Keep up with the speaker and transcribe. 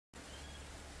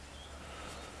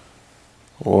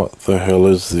What the hell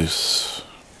is this?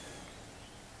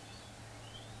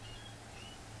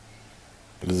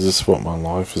 Is this what my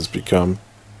life has become?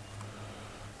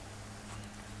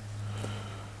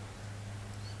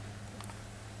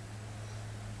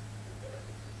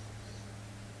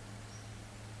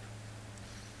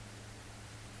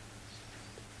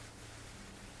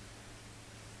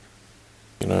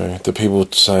 You know, the people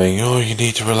saying, oh, you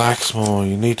need to relax more,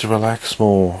 you need to relax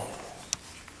more.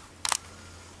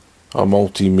 Are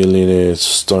multi-millionaire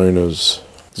stoners.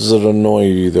 Does it annoy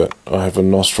you that I have a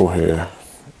nostril hair?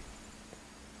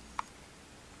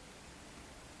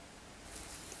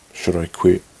 Should I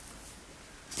quit?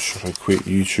 Should I quit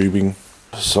YouTubing?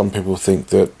 Some people think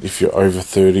that if you're over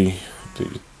 30,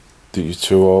 that you're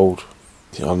too old.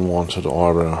 The unwanted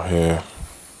eyebrow hair.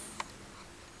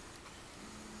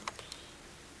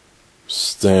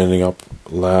 Standing up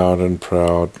loud and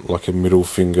proud like a middle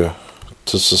finger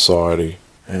to society.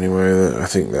 Anyway, I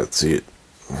think that's it.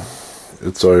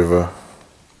 It's over.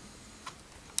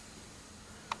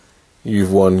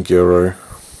 You've won, Gero.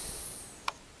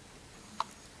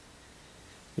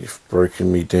 You've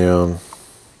broken me down.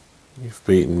 You've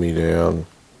beaten me down.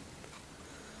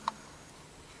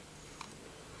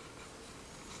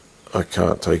 I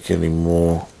can't take any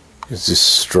more. Is this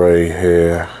stray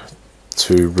hair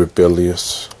too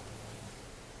rebellious?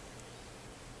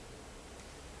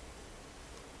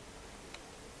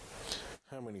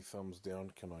 How many thumbs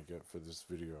down can I get for this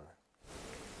video?